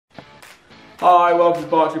Hi, welcome to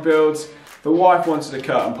Benberkley Builds. The wife wanted a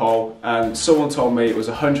curtain pole and someone told me it was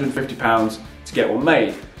 £150 to get one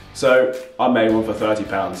made. So I made one for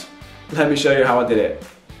 £30. Let me show you how I did it.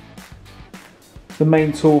 The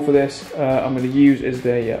main tool for this I'm going to use is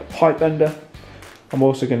the pipe bender. I'm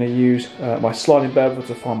also going to use my sliding bevel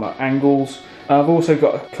to find my angles. I've also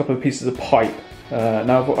got a couple of pieces of pipe.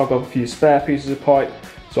 Now I've got a few spare pieces of pipe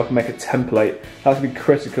so I can make a template. That's going to be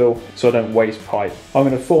critical so I don't waste pipe. I'm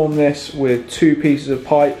going to form this with 2 pieces of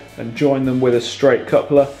pipe and join them with a straight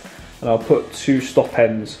coupler, and I'll put 2 stop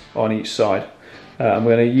ends on each side. I'm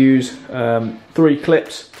going to use 3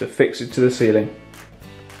 clips to fix it to the ceiling.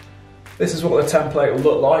 This is what the template will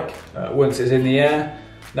look like once it's in the air.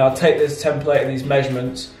 Now I'll take this template and these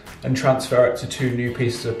measurements and transfer it to 2 new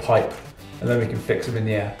pieces of pipe, and then we can fix them in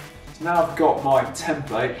the air. So now I've got my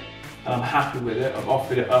template and I'm happy with it, I've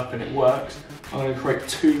offered it up and it works. I'm going to create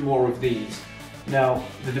 2 more of these. Now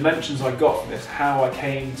the dimensions I got for this, how I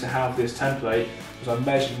came to have this template, was I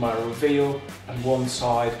measured my reveal and one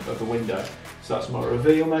side of the window. So that's my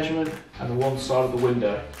reveal measurement and the one side of the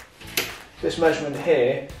window. This measurement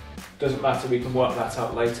here doesn't matter, we can work that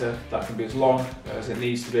out later. That can be as long as it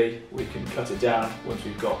needs to be. We can cut it down once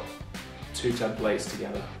we've got 2 templates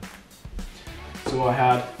together. So I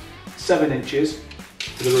had 7 inches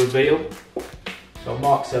for the reveal. So I'll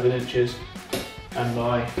mark 7 inches, and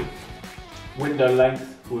my window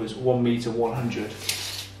length was 1 metre 100.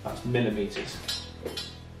 That's millimetres.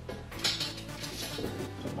 So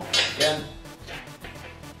I'll mark that again.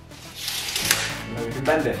 And then we can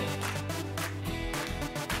bend it.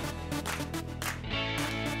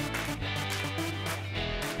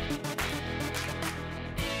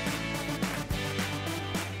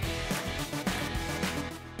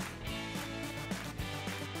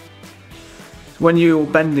 When you're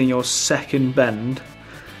bending your second bend,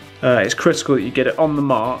 it's critical that you get it on the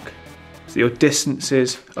mark, so your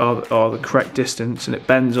distances are the correct distance and it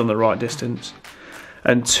bends on the right distance.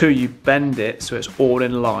 And 2, you bend it so it's all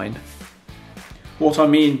in line. What I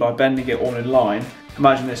mean by bending it all in line,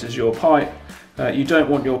 imagine this as your pipe. You don't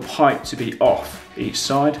want your pipe to be off each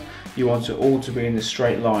side, you want it all to be in a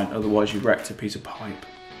straight line, otherwise you wrecked a piece of pipe.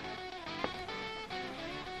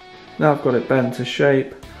 Now I've got it bent to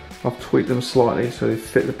shape, I've tweaked them slightly so they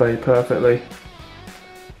fit the bay perfectly.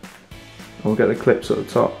 I'll get the clips at the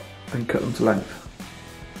top and cut them to length.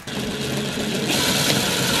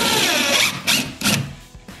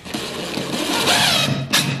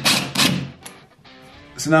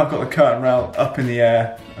 So now I've got the curtain rail up in the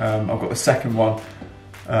air, I've got the second one.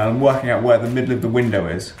 I'm working out where the middle of the window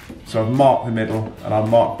is. So I've marked the middle and I've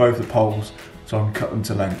marked both the poles so I can cut them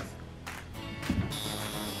to length.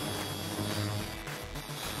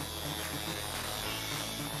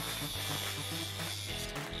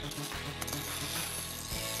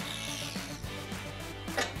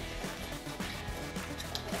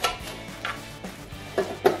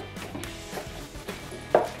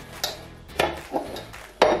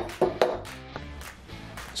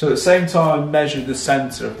 So at the same time I measured the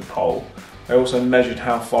centre of the pole, I also measured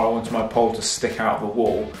how far I wanted my pole to stick out of the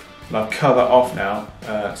wall, and I've cut that off now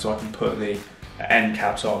so I can put the end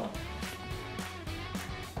caps on.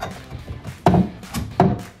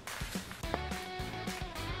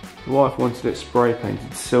 The wife wanted it spray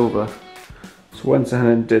painted silver, so went ahead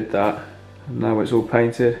and did that, and now it's all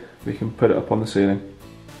painted, we can put it up on the ceiling.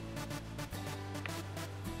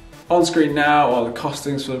 On screen now are the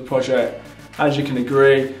costings for the project. As you can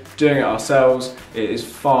agree, doing it ourselves it is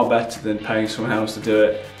far better than paying someone else to do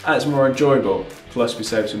it, and it's more enjoyable, plus we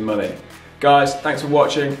save some money. Guys, thanks for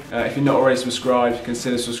watching. If you're not already subscribed,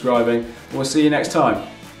 consider subscribing, and we'll see you next time.